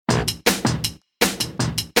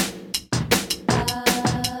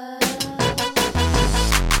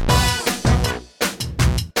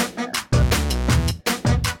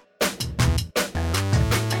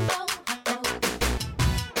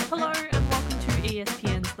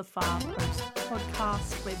the Far Post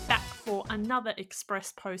podcast. We're back for another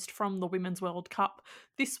Express Post from the Women's World Cup.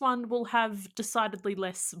 This one will have decidedly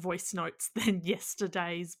less voice notes than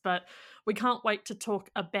yesterday's, but we can't wait to talk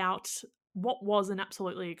about what was an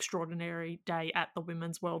absolutely extraordinary day at the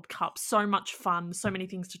Women's World Cup. So much fun, so many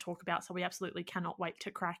things to talk about, so we absolutely cannot wait to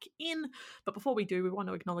crack in. But before we do, we want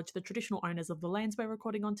to acknowledge the traditional owners of the lands we're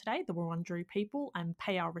recording on today, the Wurundjeri people, and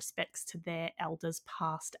pay our respects to their elders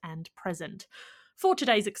past and present. For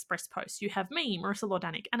today's Express Post, you have me, Marissa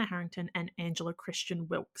Lordanic, Anna Harrington, and Angela Christian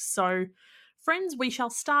Wilkes. So, friends, we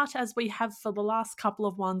shall start as we have for the last couple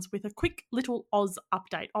of ones with a quick little Oz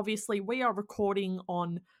update. Obviously, we are recording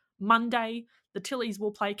on Monday. The Tillies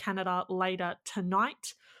will play Canada later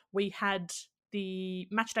tonight. We had the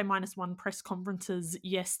Matchday -1 press conferences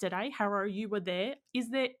yesterday. Harrow, you were there.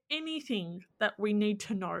 Is there anything that we need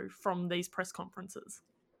to know from these press conferences?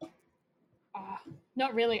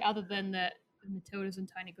 Not really, other than that Matildas and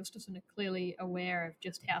Tony Gustafson are clearly aware of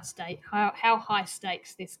just how high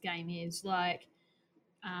stakes this game is. There's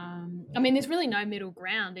really no middle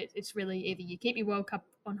ground. It's really either you keep your World Cup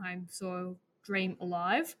on home soil dream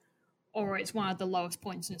alive, or it's one of the lowest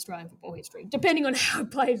points in Australian football history, depending on how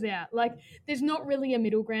it plays out. There's not really a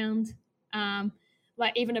middle ground.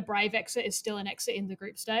 Even a brave exit is still an exit in the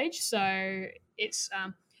group stage. So it's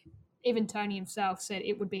even Tony himself said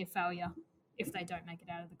it would be a failure if they don't make it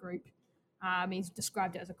out of the group. He's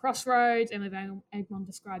described it as a crossroads. Emily Van Egmond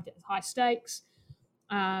described it as high stakes.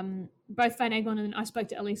 Both Van Egmond and I spoke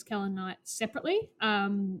to Elise Kellin-Knight separately,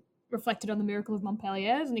 reflected on the miracle of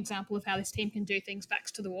Montpellier as an example of how this team can do things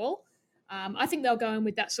backs to the wall. I think they'll go in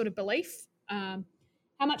with that sort of belief. How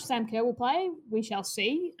much Sam Kerr will play, we shall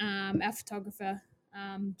see. Our photographer,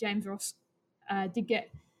 James Ross, did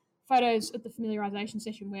get photos at the familiarisation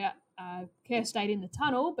session where Kerr stayed in the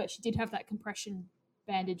tunnel, but she did have that compression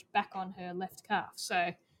bandage back on her left calf.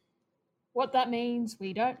 So what that means,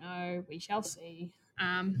 we don't know. We shall see.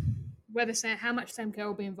 How much Sam Kerr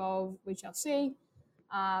will be involved, we shall see.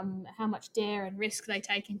 How much dare and risk they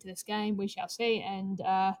take into this game, we shall see. And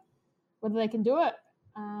whether they can do it,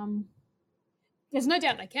 there's no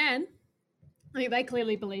doubt they can. I think they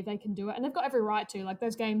clearly believe they can do it, and they've got every right to.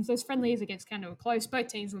 Those friendlies against Canada were close. Both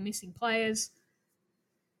teams were missing players.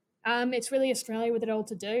 It's really Australia with it all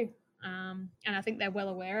to do, and I think they're well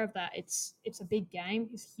aware of that. It's a big game.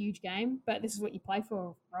 It's a huge game, but this is what you play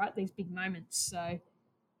for, right? These big moments. So,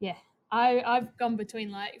 yeah, I've gone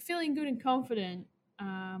between feeling good and confident.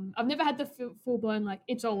 I've never had the full-blown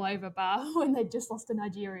it's all over bar when they just lost to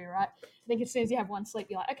Nigeria, right? I think as soon as you have one sleep,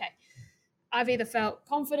 you're like, okay, I've either felt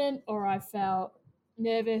confident or I felt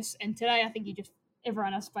nervous. And today I think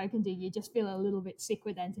everyone I've spoken to, you just feel a little bit sick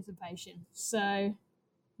with anticipation. So,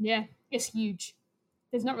 yeah, it's huge.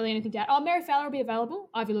 There's not really anything to add. Mary Fowler will be available.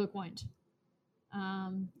 Ivy Luke won't.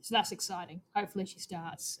 So that's exciting. Hopefully she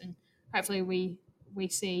starts, and hopefully we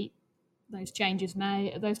see those changes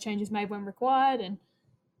made when required. And,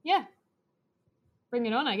 yeah, bring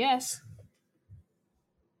it on, I guess.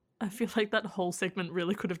 I feel like that whole segment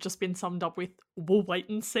really could have just been summed up with "we'll wait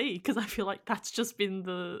and see," because I feel like that's just been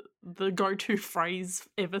the go-to phrase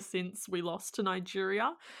ever since we lost to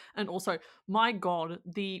Nigeria. And also, my God,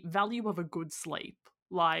 the value of a good sleep.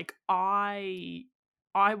 I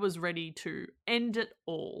was ready to end it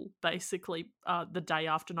all, basically, the day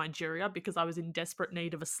after Nigeria, because I was in desperate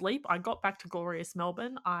need of a sleep. I got back to glorious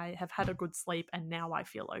Melbourne. I have had a good sleep, and now I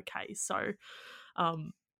feel okay. So,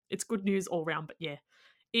 it's good news all round. But yeah,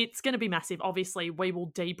 it's going to be massive. Obviously, we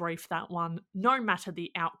will debrief that one, no matter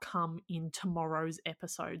the outcome, in tomorrow's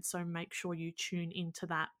episode. So make sure you tune into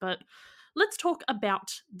that. But let's talk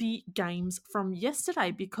about the games from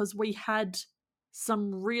yesterday, because we had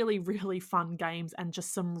some really, really fun games and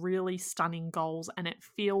just some really stunning goals. And it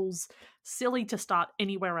feels silly to start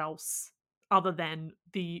anywhere else other than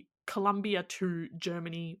the Colombia 2,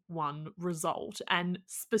 Germany 1 result. And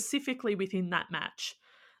specifically within that match,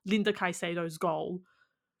 Linda Caicedo's goal,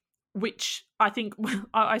 which I think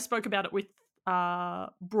I spoke about it with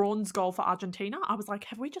Braun's goal for Argentina. I was like,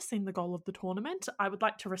 have we just seen the goal of the tournament? I would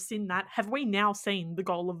like to rescind that. Have we now seen the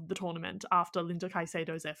goal of the tournament after Linda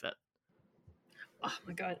Caicedo's effort? Oh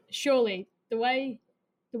my God, surely the way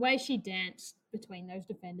she danced between those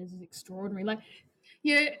defenders is extraordinary.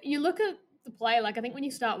 You look at the play, I think when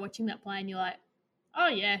you start watching that play and you're like, oh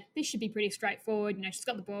yeah, this should be pretty straightforward. She's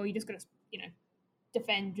got the ball, you just got to,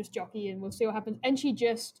 defend, just jockey, and we'll see what happens. And she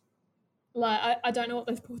just, I don't know what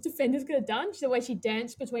those poor defenders could have done. The way she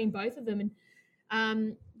danced between both of them,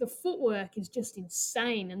 and the footwork is just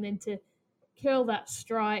insane. And then to curl that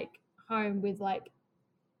strike home with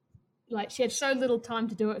she had so little time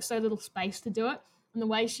to do it, so little space to do it. and the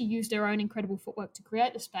way she used her own incredible footwork to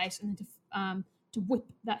create the space and then to whip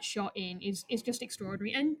that shot in is just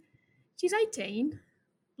extraordinary. And she's 18.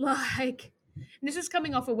 Like, this is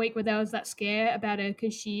coming off a week where there was that scare about her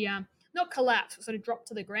because she not collapsed, but sort of dropped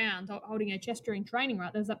to the ground, holding her chest during training.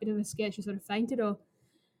 Right, there was that bit of a scare. She sort of fainted,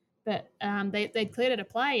 but they cleared her to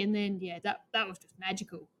play, and then that was just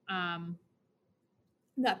magical.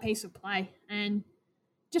 That piece of play and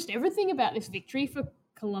just everything about this victory for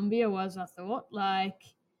Colombia was, I thought, like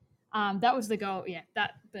that was the goal. Yeah,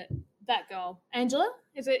 that goal. Angela,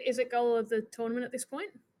 is it goal of the tournament at this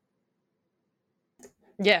point?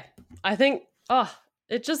 Yeah, I think.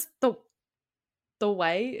 It just the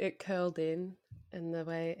way it curled in and the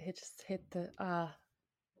way it just hit the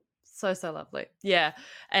so lovely. Yeah,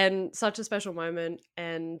 and such a special moment.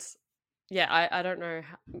 And yeah, I don't know.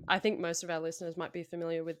 I think most of our listeners might be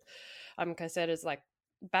familiar with Caicedo's like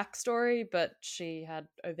backstory, but she had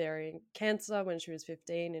ovarian cancer when she was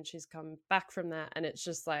 15 and she's come back from that, and it's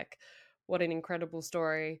just like, what an incredible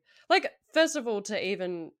story. Like, first of all, to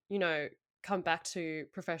even, come back to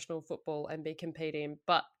professional football and be competing,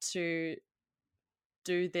 but to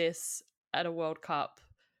do this at a World Cup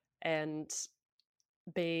and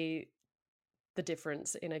be the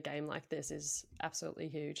difference in a game like this is absolutely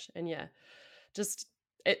huge. And yeah, just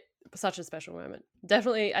such a special moment.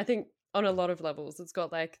 Definitely, I think on a lot of levels, it's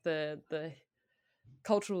got like the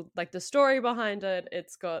cultural, like the story behind it.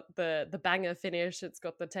 It's got the banger finish. It's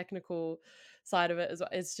got the technical side of it as well.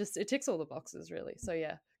 It's just, it ticks all the boxes really. So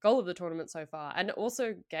yeah, goal of the tournament so far, and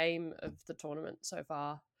also game of the tournament so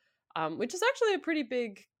far, which is actually a pretty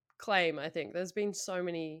big claim. I think there's been so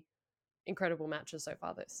many incredible matches so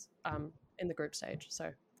far this in the group stage.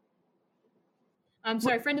 So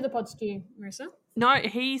sorry, friend of the pod, Stu, Marissa. No,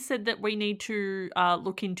 he said that we need to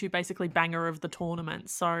look into basically banger of the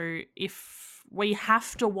tournament. So if we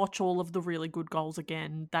have to watch all of the really good goals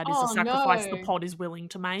again, that is a sacrifice the pod is willing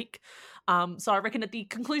to make. So I reckon at the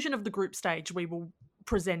conclusion of the group stage, we will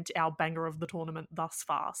present our banger of the tournament thus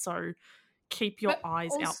far. So keep your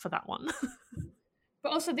eyes out for that one.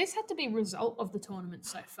 But also, this had to be result of the tournament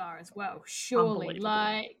so far as well, surely.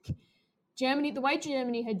 Like, Germany, the way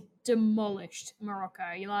Germany had demolished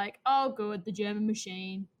Morocco, you're like, oh, good, the German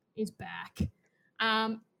machine is back.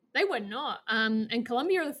 They were not. And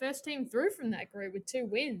Colombia are the first team through from that group with 2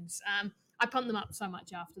 wins. I pumped them up so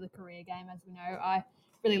much after the Korea game, as we know. I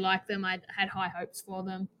really liked them. I had high hopes for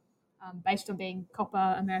them based on being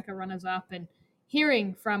Copa America runners-up and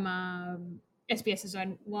hearing from SBS's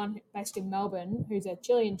own one based in Melbourne, who's a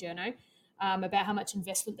Chilean journo, about how much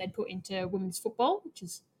investment they'd put into women's football, which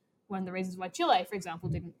is one of the reasons why Chile, for example,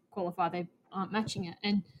 didn't qualify. They aren't matching it.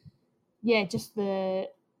 And yeah, just the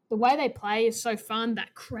way they play is so fun.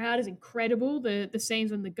 That crowd is incredible. The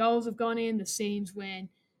scenes when the goals have gone in, the scenes when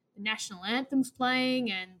the national anthem's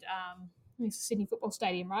playing, and it's Sydney Football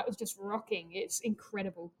Stadium, right? It was just rocking. It's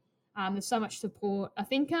incredible. There's so much support. I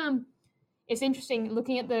think it's interesting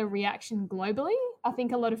looking at the reaction globally. I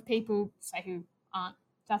think a lot of people, say who aren't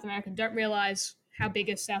South American, don't realize how big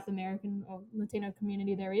a South American or Latino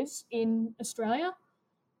community there is in Australia,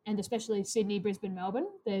 and especially Sydney, Brisbane, Melbourne.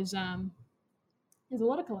 There's a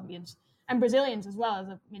lot of Colombians and Brazilians as well, as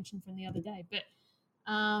I mentioned from the other day. But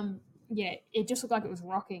yeah, it just looked like it was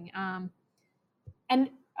rocking. And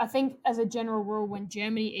I think as a general rule, when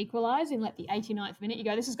Germany equalised in like the 89th minute, you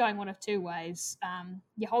go, this is going one of 2 ways.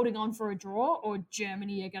 You're holding on for a draw, or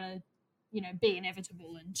Germany are going to, be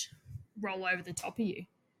inevitable and roll over the top of you.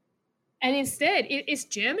 And instead, it's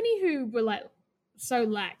Germany who were like so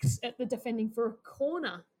lax at the defending for a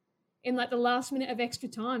corner in like the last minute of extra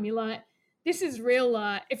time. You're like, this is real.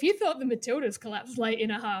 If you thought the Matildas collapsed late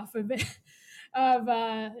in a half of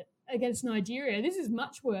against Nigeria, this is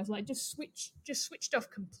much worse. Like just switched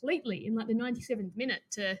off completely in like the 97th minute.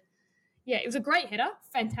 It was a great header,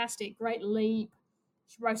 fantastic, great leap.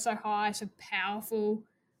 She rose so high, so powerful.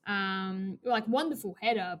 Like wonderful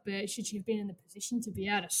header, but should she have been in the position to be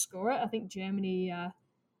able to score it? I think Germany,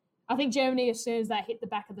 as soon as that hit the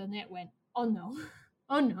back of the net, went, oh no.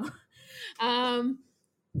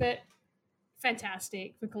 But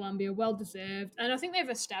fantastic for Colombia, well deserved, and I think they've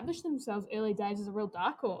established themselves early days as a real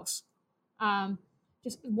dark horse.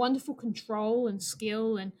 Just wonderful control and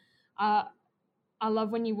skill, and I love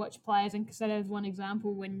when you watch players, and Caicedo is one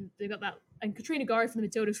example when they got that. And Katrina Gorry from the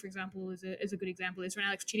Matildas, for example, is a good example. Is when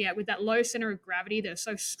Alex Chidiac with that low center of gravity, they're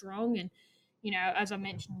so strong. And, as I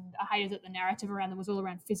mentioned, I hated that the narrative around them was all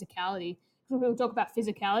around physicality. When people talk about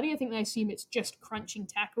physicality, I think they assume it's just crunching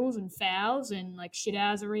tackles and fouls and like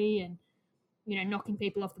shithousery and, knocking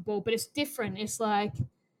people off the ball. But it's different. It's like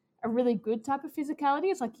a really good type of physicality.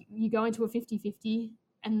 It's like you go into a 50-50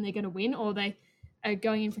 and they're going to win, or they are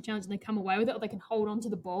going in for a challenge and they come away with it, or they can hold on to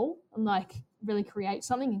the ball and like really create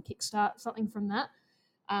something and kickstart something from that.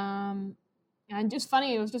 And just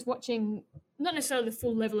funny, I was just watching, not necessarily the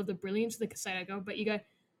full level of the brilliance of the Casado goal, but you go,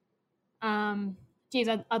 geez,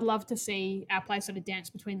 I'd love to see our players sort of dance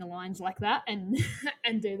between the lines like that and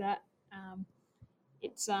and do that.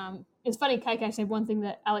 It's funny. KK said one thing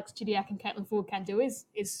that Alex Chidiac and Caitlin Ford can do is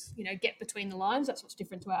get between the lines. That's what's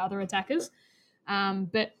different to our other attackers.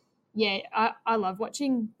 But yeah, I love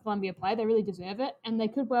watching Colombia play. They really deserve it, and they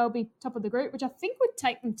could well be top of the group, which I think would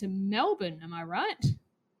take them to Melbourne. Am I right?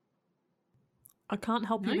 I can't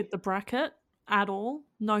help you with the bracket at all.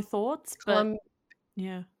 No thoughts, but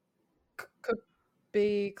yeah. Could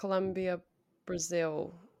be Colombia,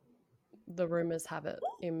 Brazil. The rumours have it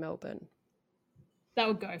in Melbourne. That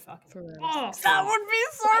would go fucking. That would be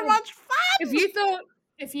so much fun.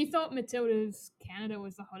 If you thought Matilda's Canada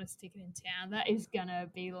was the hottest ticket in town, that is gonna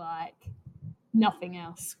be like nothing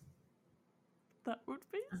else. That would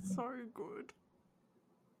be so good.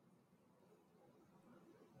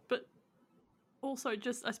 But also,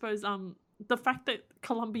 just I suppose the fact that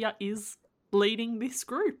Colombia is leading this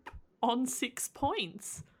group on 6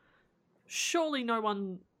 points. Surely no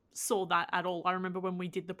one saw that at all. I remember when we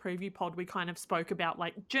did the preview pod, we kind of spoke about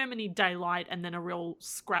like Germany daylight and then a real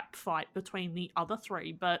scrap fight between the other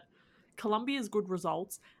three. But Colombia's good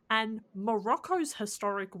results and Morocco's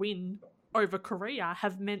historic win over Korea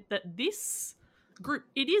have meant that this group,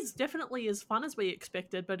 it is definitely as fun as we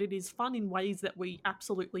expected, but it is fun in ways that we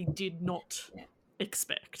absolutely did not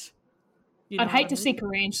expect. I'd hate to see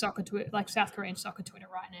Korean soccer Twitter, like South Korean soccer Twitter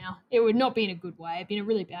right now. It would not be in a good way. It'd be in a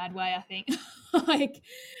really bad way, I think. Like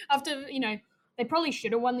after, they probably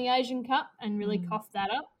should have won the Asian Cup and really coughed that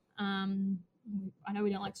up. I know we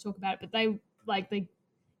don't like to talk about it, but they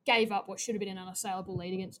gave up what should have been an unassailable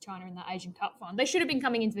lead against China in the Asian Cup final. They should have been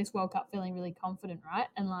coming into this World Cup feeling really confident, right?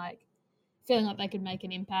 And like feeling like they could make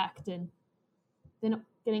an impact, and they're not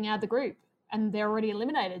getting out of the group and they're already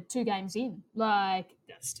eliminated 2 games in. Like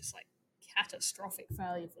that's just like catastrophic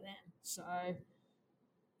failure for them. So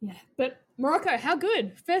yeah, but Morocco, how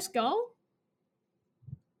good? First goal,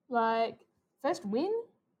 like first win.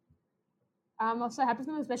 I'm so happy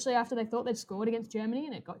for them, especially after they thought they'd scored against Germany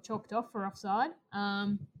and it got chalked off for offside.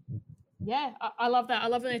 Yeah, I love that. I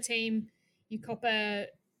love when a team,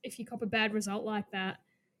 if you cop a bad result like that,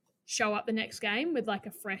 show up the next game with like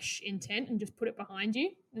a fresh intent and just put it behind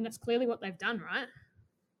you. And that's clearly what they've done, right?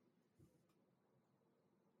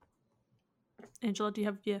 Angela, do you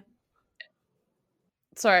have,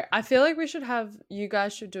 Sorry, I feel like you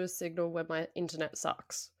guys should do a signal when my internet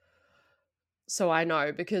sucks. So I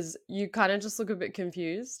know, because you kind of just look a bit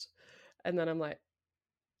confused. And then I'm like,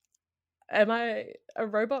 am I a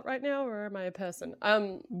robot right now or am I a person?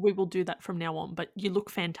 We will do that from now on, but you look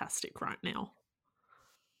fantastic right now.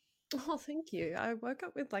 Oh, thank you. I woke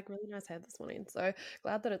up with like really nice hair this morning, so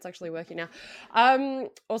glad that it's actually working now.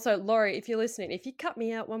 Also, Laurie, if you're listening, if you cut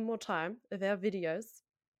me out one more time of our videos,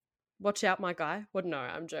 watch out, my guy. Well, no,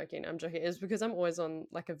 I'm joking. It's because I'm always on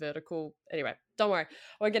like a vertical. Anyway, don't worry.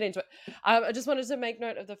 I won't get into it. I just wanted to make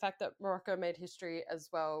note of the fact that Morocco made history as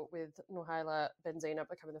well with Nouhaila Benzina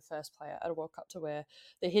becoming the first player at a World Cup to wear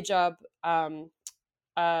the hijab. I'm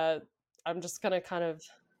just going to kind of,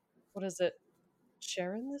 what is it?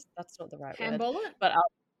 Sharing this? That's not the right word. Handball it? But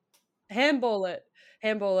handball it.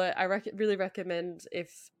 I really recommend,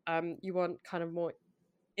 if you want kind of more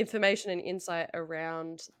information and insight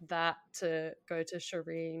around that, to go to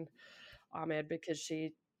Shireen Ahmed, because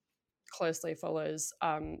she closely follows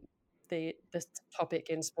this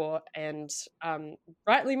topic in sport, and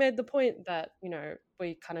rightly made the point that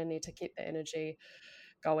we kind of need to keep the energy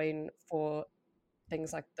going for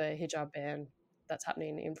things like the hijab ban that's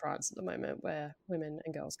happening in France at the moment, where women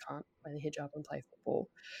and girls can't wear the hijab and play football.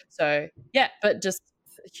 So yeah, but just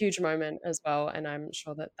a huge moment as well, and I'm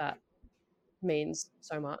sure that means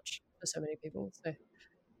so much for so many people. So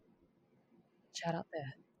shout out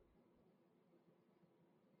there.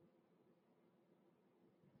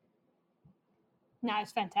 No,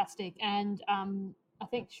 it's fantastic. And I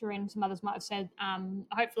think Shireen and some others might have said,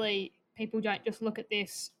 hopefully people don't just look at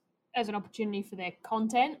this as an opportunity for their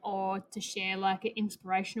content or to share like an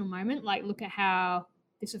inspirational moment. Like look at how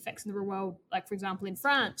this affects the real world. Like for example, in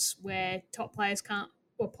France, where top players can't,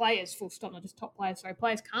 or players full stop, not just top players, sorry,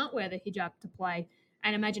 players can't wear the hijab to play.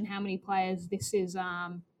 And imagine how many players this is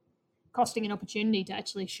costing an opportunity to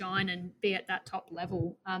actually shine and be at that top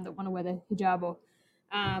level that want to wear the hijab or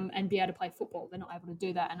and be able to play football. They're not able to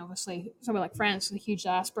do that. And obviously somewhere like France, a huge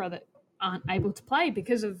diaspora that aren't able to play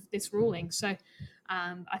because of this ruling. So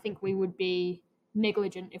I think we would be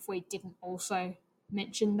negligent if we didn't also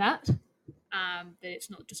mention that. that it's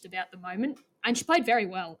not just about the moment. And she played very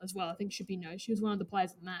well as well. I think should be noted. She was one of the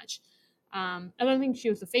players of the match. I don't think she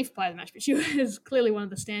was the FIFA player of the match, but she was clearly one of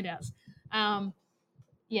the standouts.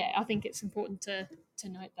 Yeah, I think it's important to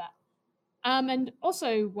note that. And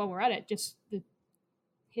also, while we're at it, just the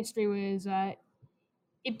history was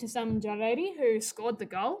Ibtisam Jaredi, who scored the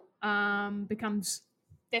goal, becomes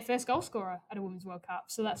their first goal scorer at a Women's World Cup.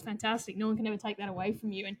 So that's fantastic. No one can ever take that away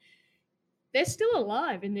from you. And they're still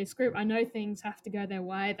alive in this group. I know things have to go their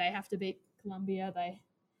way. They have to beat Colombia. They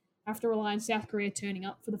have to rely on South Korea turning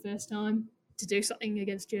up for the first time to do something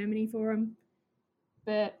against Germany for them.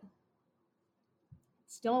 But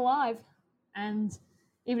still alive. And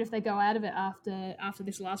even if they go out of it after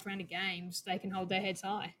this last round of games, they can hold their heads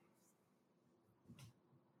high.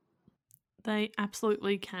 They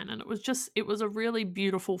absolutely can. And it was a really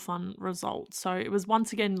beautiful, fun result. So it was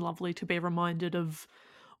once again lovely to be reminded of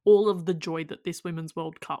all of the joy that this Women's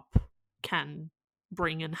World Cup can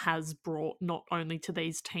bring and has brought, not only to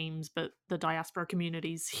these teams, but the diaspora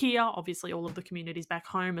communities here, obviously all of the communities back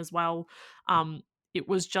home as well. It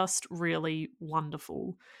was just really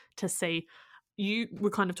wonderful to see. You were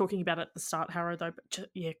kind of talking about it at the start, Harrow, though, but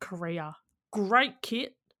yeah, Korea. Great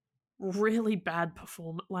kit, really bad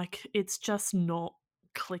performance. Like, it's just not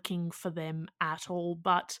clicking for them at all.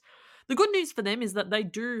 But the good news for them is that they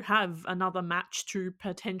do have another match to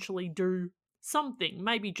potentially do something,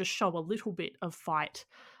 maybe just show a little bit of fight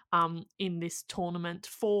in this tournament.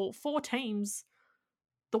 For 4 teams,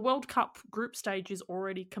 the World Cup group stage is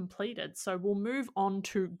already completed. So we'll move on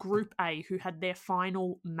to Group A, who had their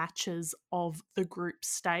final matches of the group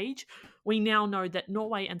stage. We now know that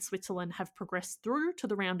Norway and Switzerland have progressed through to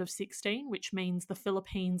the round of 16, which means the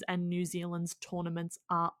Philippines and New Zealand's tournaments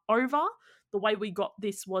are over. The way we got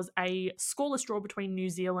this was a scoreless draw between New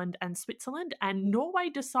Zealand and Switzerland, and Norway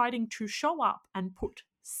deciding to show up and put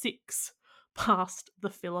 6 past the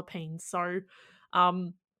Philippines. So,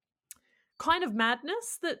 kind of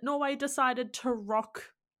madness that Norway decided to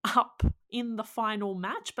rock up in the final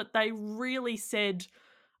match, but they really said,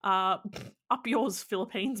 up yours,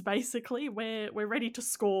 Philippines, basically. We're ready to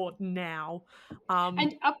score now.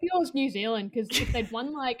 And up yours, New Zealand, because if they'd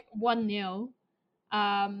won like 1-0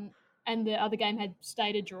 and the other game had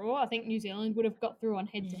stayed a draw, I think New Zealand would have got through on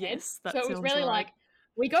head-to-head. Yes, that so it was sounds really right. like,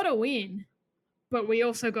 we got to win, but we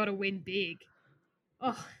also got to win big.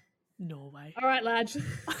 Oh, Norway. all right, lads.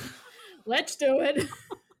 Let's do it.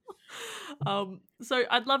 So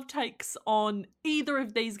I'd love takes on either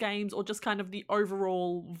of these games or just kind of the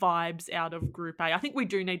overall vibes out of Group A. I think we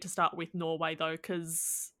do need to start with Norway, though,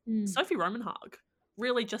 because Sophie Romanhag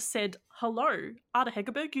really just said, hello, Ada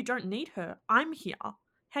Hegerberg, you don't need her. I'm here.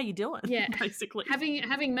 How you doing? Yeah, basically.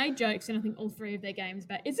 Having made jokes in, I think, all 3 of their games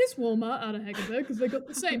about, is this warmer, Ada Hegerberg? Because they got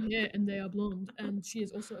the same hair and they are blonde, and she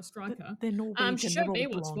is also a striker. They're Norwegian, she showed me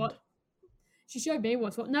what's what. She showed me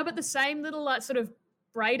what's what. No, but the same little like sort of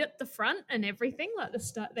braid at the front and everything, like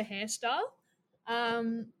the hairstyle.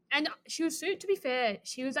 And she was, to be fair,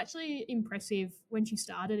 she was actually impressive when she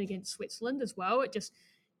started against Switzerland as well. It just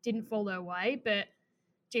didn't fall their way. But,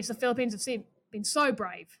 geez, the Philippines have been so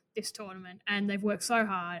brave this tournament and they've worked so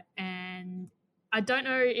hard. And I don't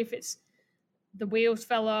know if it's the wheels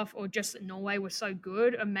fell off or just that Norway was so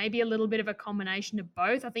good, or maybe a little bit of a combination of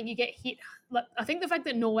both. I think you get hit. I think the fact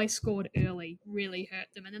that Norway scored early really hurt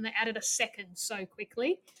them, and then they added a second so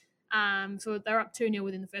quickly. So they're up 2-0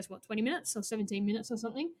 within the first, 20 minutes or 17 minutes or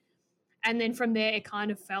something. And then from there, it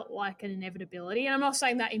kind of felt like an inevitability. And I'm not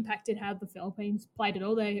saying that impacted how the Philippines played at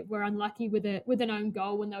all. They were unlucky with an own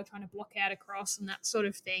goal when they were trying to block out a cross and that sort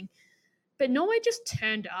of thing. But Norway just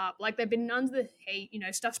turned up. Like, they've been under the heat.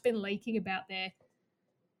 Stuff's been leaking about their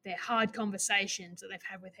hard conversations that they've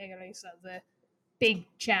had with Hegerisa, the big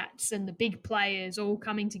chats and the big players all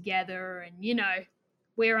coming together and,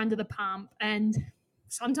 we're under the pump. And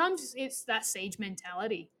sometimes it's that siege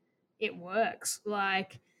mentality. It works.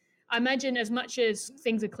 Like, I imagine as much as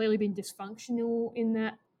things have clearly been dysfunctional in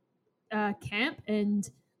that camp, and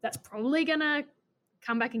that's probably going to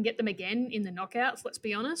come back and get them again in the knockouts, let's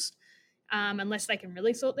be honest. Unless they can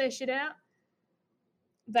really sort their shit out,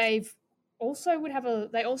 they also would have a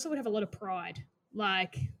lot of pride.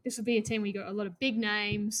 Like, this would be a team where you got a lot of big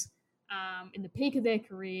names in the peak of their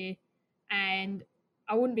career, and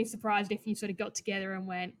I wouldn't be surprised if you sort of got together and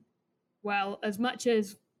went, well, as much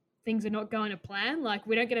as things are not going to plan, like,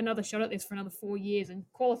 we don't get another shot at this for another 4 years, and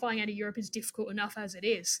qualifying out of Europe is difficult enough as it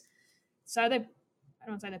is. So I don't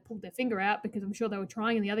want to say they pulled their finger out, because I'm sure they were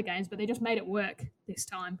trying in the other games, but they just made it work this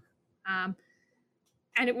time.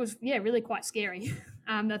 And it was, really quite scary.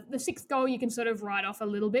 The 6th goal you can sort of write off a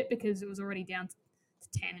little bit because it was already down to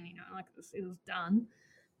 10 and, it was done.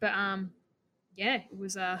 But yeah, it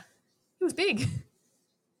was big.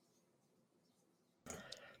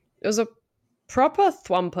 It was a proper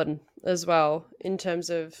thwumpin as well, in terms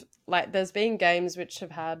of, like, there's been games which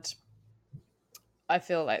have had, I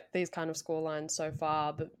feel like, these kind of scorelines so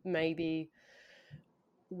far, but maybe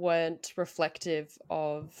weren't reflective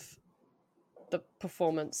of the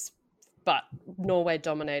performance, but Norway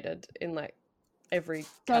dominated in like every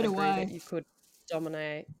category that you could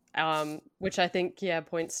dominate, which I think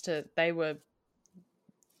points to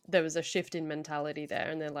there was a shift in mentality there,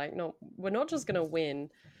 and they're like, no, we're not just going to win,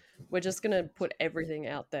 we're just going to put everything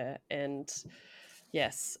out there. And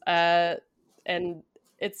yes, and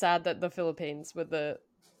it's sad that the Philippines were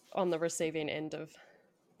on the receiving end of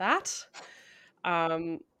that.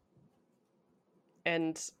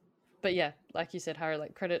 But yeah, like you said, Harry,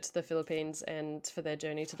 like, credit to the Philippines and for their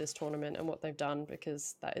journey to this tournament and what they've done,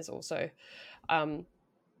 because that is also an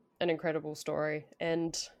incredible story.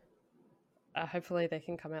 And hopefully they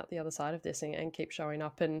can come out the other side of this and keep showing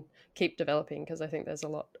up and keep developing, because I think there's a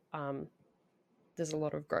lot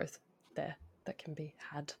of growth there that can be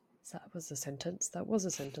had. So that was a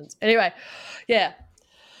sentence. Anyway, yeah.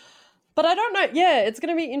 But I don't know. Yeah, it's going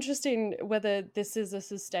to be interesting whether this is a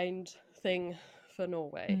sustained thing for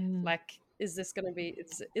Norway. Like, is this going to be,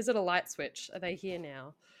 is it a light switch? Are they here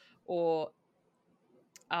now? Or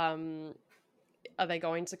are they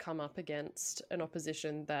going to come up against an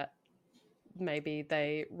opposition that maybe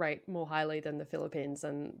they rate more highly than the Philippines,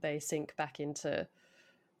 and they sink back into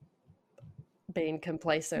being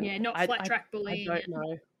complacent? Yeah, not flat track bullying. I don't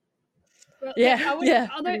know. Well,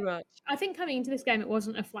 pretty much. I think coming into this game, it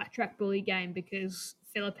wasn't a flat track bully game, because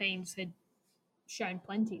Philippines had shown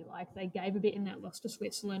plenty. Like, they gave a bit in that loss to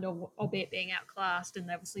Switzerland, albeit being outclassed, and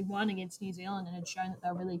they obviously won against New Zealand and had shown that they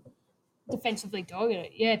were really defensively dogged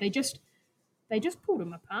it. Yeah, they just pulled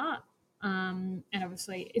them apart. And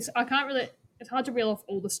obviously, it's hard to reel off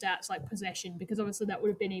all the stats like possession, because obviously that would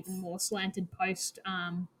have been even more slanted post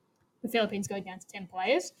the Philippines go down to 10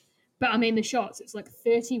 players. But I mean, the shots, it's like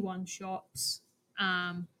 31 shots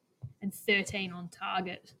and 13 on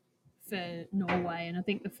target for Norway. And I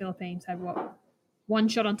think the Philippines had one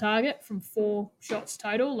shot on target from 4 shots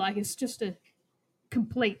total. Like, it's just a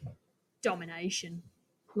complete domination.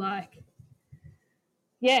 Like,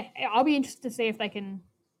 yeah, I'll be interested to see if they can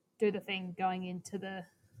do the thing going into the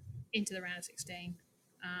round of 16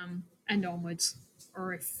 and onwards,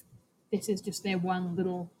 or if this is just their one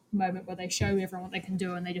little moment where they show everyone what they can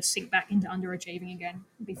do and they just sink back into underachieving again.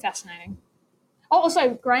 It'd be fascinating.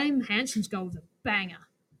 Also, Graham Hansen's goal was a banger.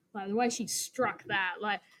 Like, the way she struck that,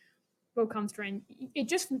 like, ball comes through, and it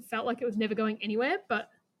just felt like it was never going anywhere, but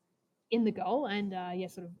in the goal, and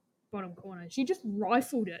sort of bottom corner, she just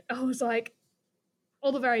rifled it. I was like,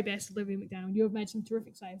 all the very best, Olivia McDonald. You have made some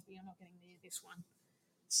terrific saves, but you're not getting near this one.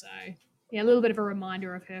 So, yeah, a little bit of a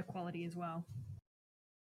reminder of her quality as well.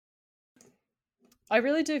 I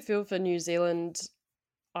really do feel for New Zealand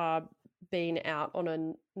being out on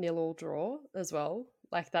a 0-0 draw as well.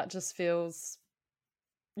 Like, that just feels,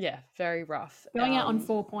 very rough. Going out on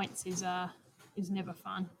 4 points is never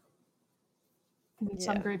fun. In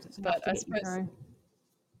some groups, it's enough to get you through.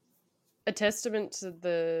 A testament to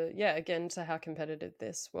to how competitive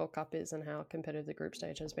this World Cup is and how competitive the group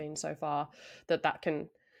stage has been so far, that can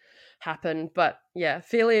happen. But yeah,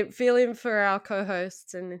 feeling for our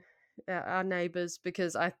co-hosts and our neighbours,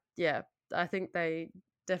 because I think they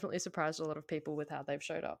definitely surprised a lot of people with how they've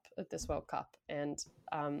showed up at this World Cup. And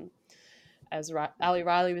as Ali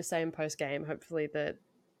Riley was saying post game, hopefully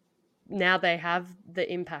now they have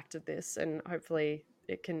the impact of this, and hopefully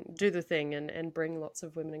it can do the thing and bring lots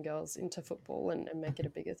of women and girls into football and make it a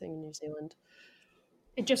bigger thing in New Zealand.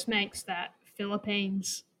 It just makes that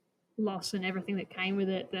Philippines loss and everything that came with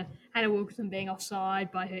it, the Hannah Wilkinson being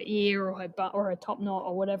offside by her ear or her butt or her top knot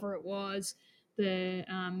or whatever it was, the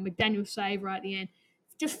McDaniel save right at the end,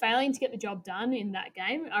 just failing to get the job done in that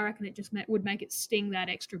game, I reckon it just would make it sting that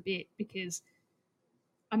extra bit, because,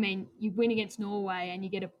 I mean, you win against Norway and you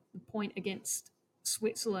get a point against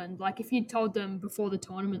Switzerland. Like, if you'd told them before the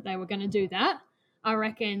tournament they were going to do that, I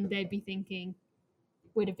reckon they'd be thinking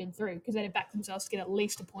we'd have been through, because they'd have backed themselves to get at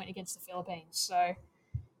least a point against the Philippines. So,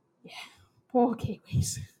 yeah, poor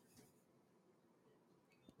Kiwis.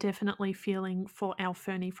 Definitely feeling for our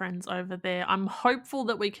Fernie friends over there. I'm hopeful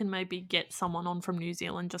that we can maybe get someone on from New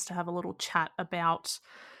Zealand just to have a little chat about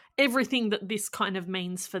everything that this kind of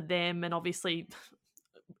means for them, and obviously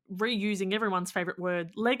reusing everyone's favourite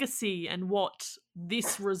word, legacy, and what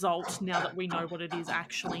this result, now that we know what it is,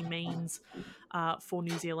 actually means. for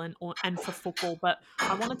New Zealand and for football. But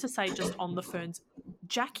I wanted to say just on the Ferns,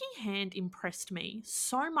 Jackie Hand impressed me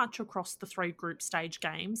so much across the 3 group stage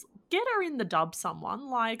games. Get her in the dub, someone.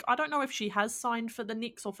 Like, I don't know if she has signed for the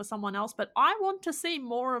Knicks or for someone else, but I want to see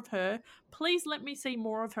more of her. Please let me see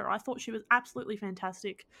more of her. I thought she was absolutely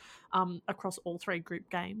fantastic across all 3 group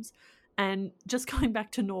games. And just going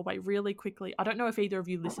back to Norway really quickly, I don't know if either of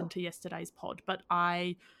you listened to yesterday's pod, but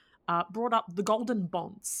I brought up the Golden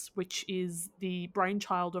Bonds, which is the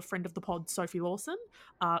brainchild of friend of the pod, Sophie Lawson,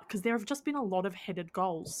 because there have just been a lot of headed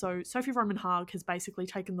goals. So Sophie Roman Haag has basically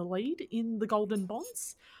taken the lead in the Golden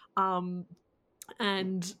Bonds.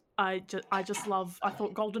 And I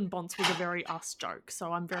thought Golden Bonds was a very us joke.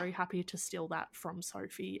 So I'm very happy to steal that from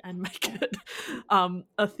Sophie and make it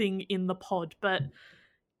a thing in the pod. But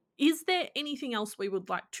is there anything else we would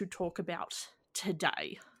like to talk about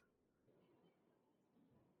today?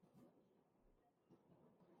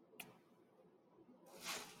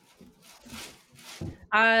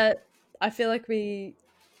 I feel like we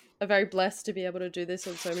are very blessed to be able to do this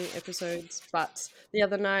on so many episodes. But the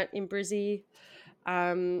other night in Brizzy, what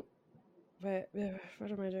am I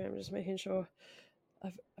doing? I'm just making sure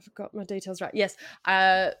I've got my details right. Yes,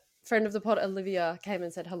 friend of the pod, Olivia, came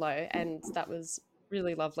and said hello, and that was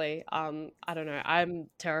really lovely. I don't know. I'm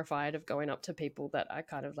terrified of going up to people that I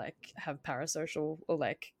kind of like have parasocial or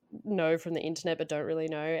like know from the internet but don't really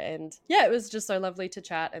know. And yeah, it was just so lovely to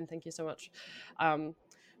chat, and thank you so much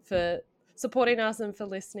for supporting us and for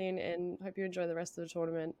listening, and hope you enjoy the rest of the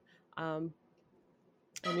tournament. And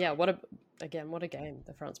yeah, what a game,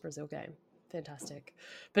 the France-Brazil game. Fantastic.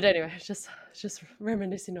 But anyway, just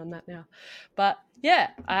reminiscing on that now. But yeah,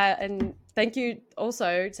 and thank you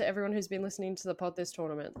also to everyone who's been listening to the pod this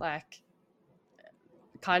tournament. Like,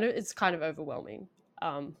 it's kind of overwhelming,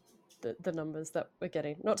 the numbers that we're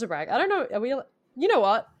getting. Not to brag, I don't know, are we, you know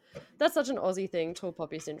what, that's such an Aussie thing, tall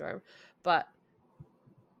poppy syndrome, but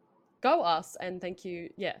go us, and thank you,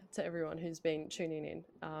 to everyone who's been tuning in.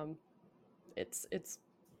 It's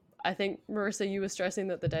I think, Marissa, you were stressing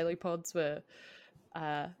that the daily pods were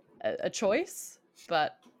a choice,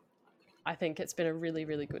 but I think it's been a really,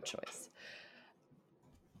 really good choice.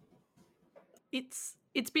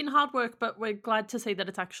 It's been hard work, but we're glad to see that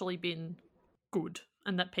it's actually been good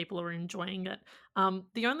and that people are enjoying it.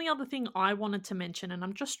 The only other thing I wanted to mention, and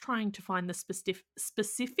I'm just trying to find the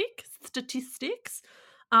specific statistics,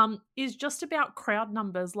 is just about crowd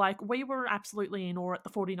numbers. Like, we were absolutely in awe at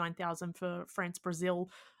the 49,000 for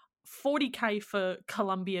France-Brazil, 40K for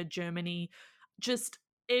Colombia, Germany. Just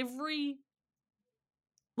every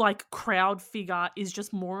like crowd figure is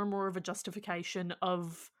just more and more of a justification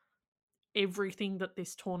of everything that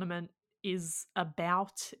this tournament is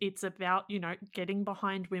about. It's about, getting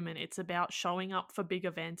behind women. It's about showing up for big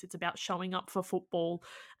events. It's about showing up for football.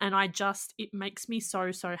 And it makes me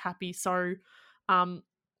so, so happy. So,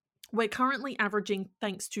 we're currently averaging,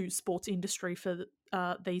 thanks to Sports Industry for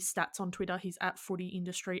these stats on Twitter, he's at Footy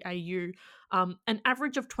Industry AU, an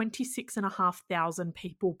average of 26,500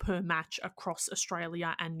 people per match across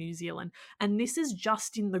Australia and New Zealand. And this is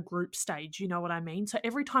just in the group stage, you know what I mean? So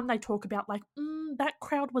every time they talk about like, that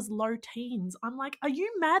crowd was low teens, I'm like, are you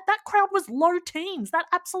mad? That crowd was low teens. That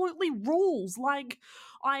absolutely rules. Like,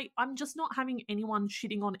 I'm just not having anyone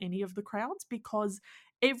shitting on any of the crowds, because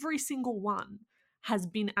every single one has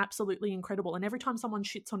been absolutely incredible. And every time someone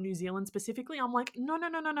shits on New Zealand specifically, I'm like, no.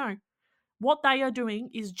 What they are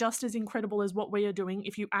doing is just as incredible as what we are doing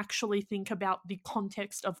if you actually think about the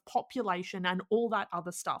context of population and all that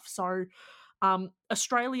other stuff. So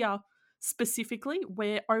Australia specifically,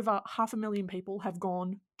 where over 500,000 people have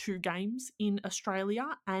gone to games in Australia,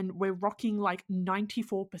 and we're rocking like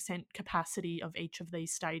 94% capacity of each of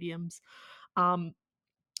these stadiums. And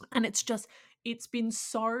it's been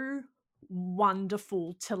so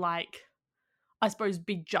wonderful to, like, I suppose,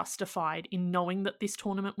 be justified in knowing that this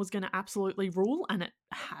tournament was going to absolutely rule, and it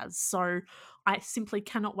has. So I simply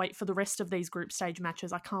cannot wait for the rest of these group stage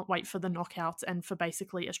matches. I can't wait for the knockouts and for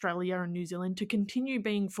basically Australia and New Zealand to continue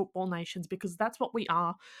being football nations, because that's what we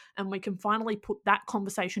are, and we can finally put that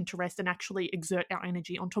conversation to rest and actually exert our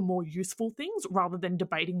energy onto more useful things rather than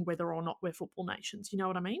debating whether or not we're football nations. You know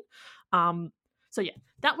what I mean? So yeah,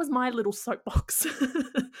 that was my little soapbox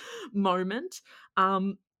moment.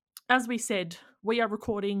 As we said, we are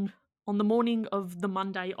recording on the morning of the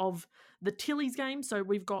Monday of the Tillies game. So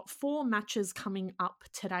we've got 4 matches coming up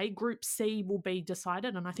today. Group C will be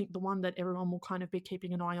decided, and I think the one that everyone will kind of be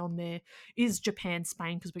keeping an eye on there is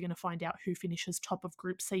Japan-Spain, because we're going to find out who finishes top of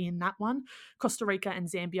Group C in that one. Costa Rica and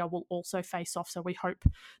Zambia will also face off, so we hope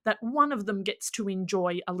that one of them gets to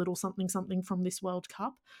enjoy a little something from this World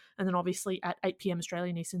Cup. And then obviously at 8 p.m.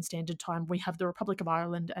 Australian Eastern Standard Time, we have the Republic of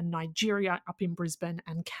Ireland and Nigeria up in Brisbane,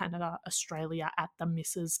 and Canada, Australia at the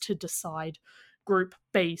Misses to decide Group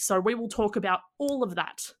B. So we will talk about all of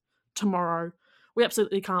that tomorrow. We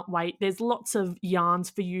absolutely can't wait. There's lots of yarns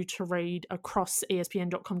for you to read across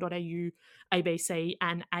espn.com.au, ABC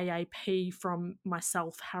and AAP from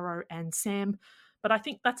myself, Harrow and Sam. But I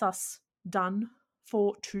think that's us done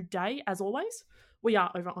for today. As always, we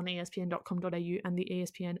are over on espn.com.au and the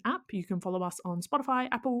ESPN app. You can follow us on Spotify,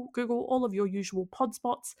 Apple, Google, all of your usual pod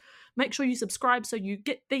spots. Make sure you subscribe so you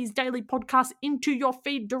get these daily podcasts into your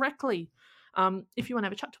feed directly. If you want to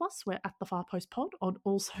have a chat to us, we're at the Far Post Pod on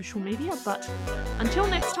all social media. But until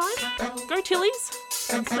next time, go Tillies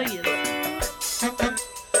and see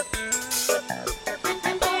you.